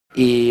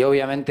Y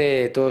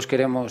obviamente todos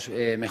queremos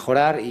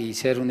mejorar y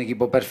ser un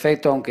equipo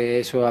perfecto, aunque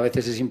eso a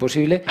veces es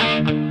imposible.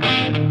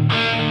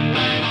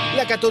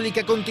 La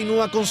Católica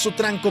continúa con su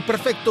tranco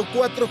perfecto,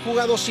 4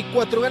 jugados y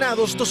 4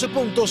 ganados, 12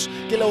 puntos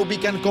que la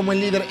ubican como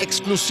el líder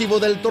exclusivo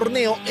del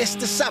torneo.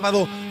 Este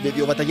sábado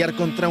debió batallar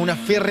contra una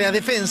férrea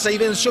defensa y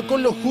venció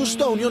con lo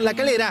justo a Unión La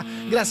Calera,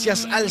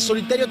 gracias al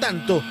solitario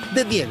tanto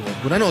de Diego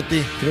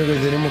Buranotti. Creo que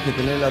tenemos que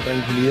tener la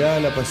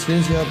tranquilidad, la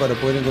paciencia para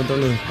poder encontrar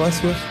los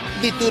espacios.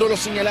 Dituro lo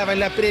señalaba en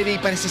la previa y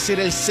parece ser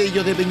el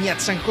sello de Beñat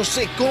San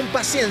José. Con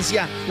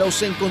paciencia, la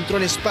UC encontró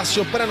el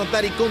espacio para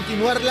anotar y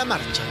continuar la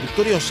marcha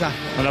victoriosa.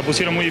 Nos la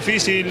pusieron muy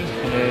difícil,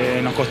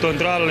 nos costó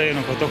entrarle,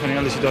 nos costó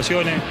generar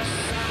situaciones,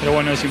 pero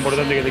bueno, es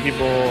importante que el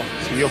equipo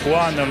siguió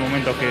jugando en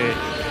momentos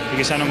que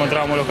quizás no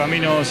encontrábamos los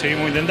caminos,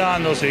 seguimos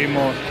intentando,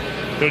 seguimos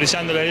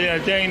priorizando la idea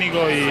del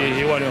técnico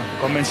y bueno,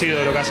 convencido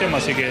de lo que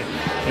hacemos, así que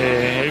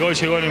el gol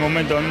llegó en un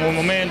buen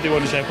momento y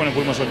bueno, ya después nos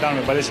pudimos soltar,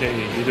 me parece,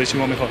 y lo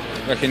hicimos mejor.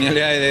 Las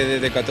genialidades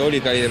de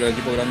Católica y de los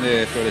equipos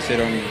grandes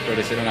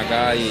florecieron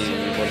acá y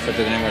por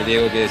suerte tenemos al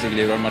Diego que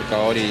desequilibró el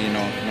marcador y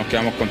nos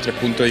quedamos con 3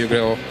 puntos, yo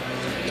creo,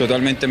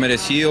 totalmente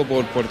merecido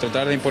por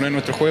tratar de imponer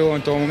nuestro juego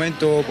en todo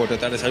momento, por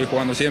tratar de salir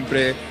jugando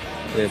siempre,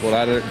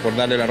 por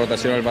darle la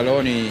rotación al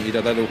balón y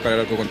tratar de buscar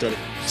el arco contrario.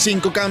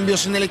 5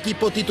 cambios en el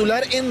equipo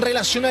titular en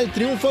relación al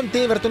triunfo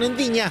ante Everton en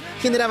Viña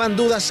generaban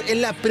dudas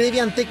en la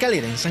previa ante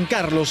Calera en San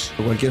Carlos.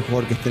 Cualquier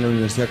jugador que esté en la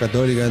Universidad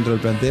Católica dentro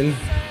del plantel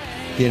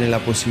tiene la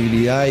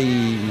posibilidad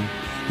y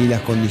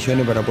las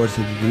condiciones para poder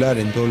ser titular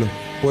en todos los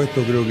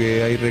puestos. Creo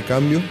que hay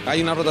recambio.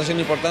 Hay una rotación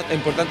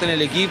importante en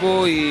el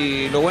equipo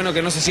y lo bueno es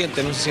que no se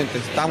siente,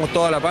 estamos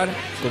todos a la par.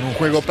 Con un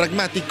juego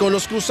pragmático,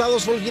 los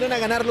cruzados volvieron a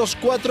ganar los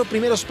 4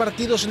 primeros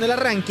partidos en el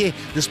arranque,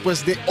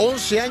 después de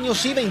 11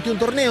 años y 21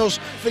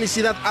 torneos.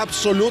 Felicidad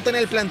absoluta en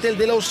el plantel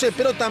de la UC,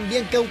 pero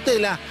también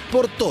cautela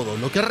por todo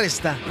lo que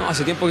resta. No,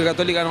 hace tiempo que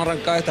Católica no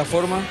arrancaba de esta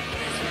forma,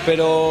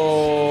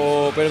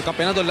 pero el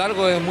campeonato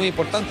largo es muy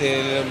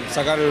importante,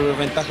 sacar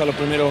ventaja a los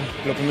primeros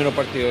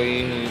partidos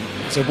y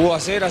se pudo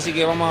hacer, así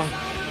que vamos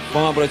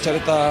a aprovechar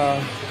esta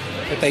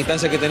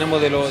distancia que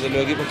tenemos de los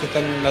equipos que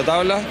están en la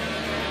tabla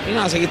y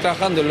nada, seguir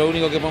trabajando, es lo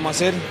único que podemos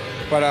hacer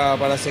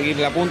para seguir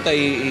la punta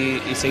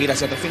y seguir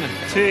hacia el final.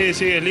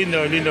 Sí, es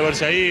lindo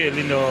verse ahí, es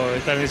lindo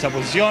estar en esa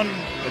posición,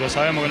 pero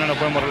sabemos que no nos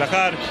podemos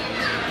relajar.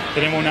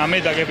 Tenemos una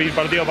meta que es ir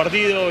partido a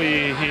partido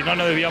y no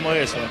nos desviamos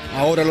de eso.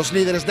 Ahora los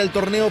líderes del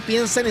torneo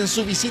piensan en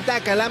su visita a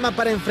Calama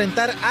para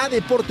enfrentar a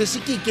Deportes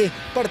Iquique,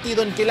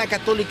 partido en que la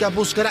Católica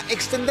buscará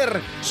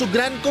extender su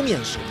gran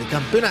comienzo de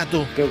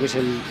campeonato. Creo que es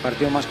el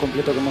partido más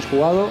completo que hemos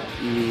jugado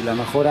y la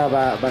mejora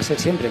va a ser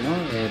siempre, ¿no?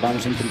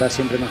 Vamos a intentar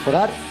siempre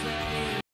mejorar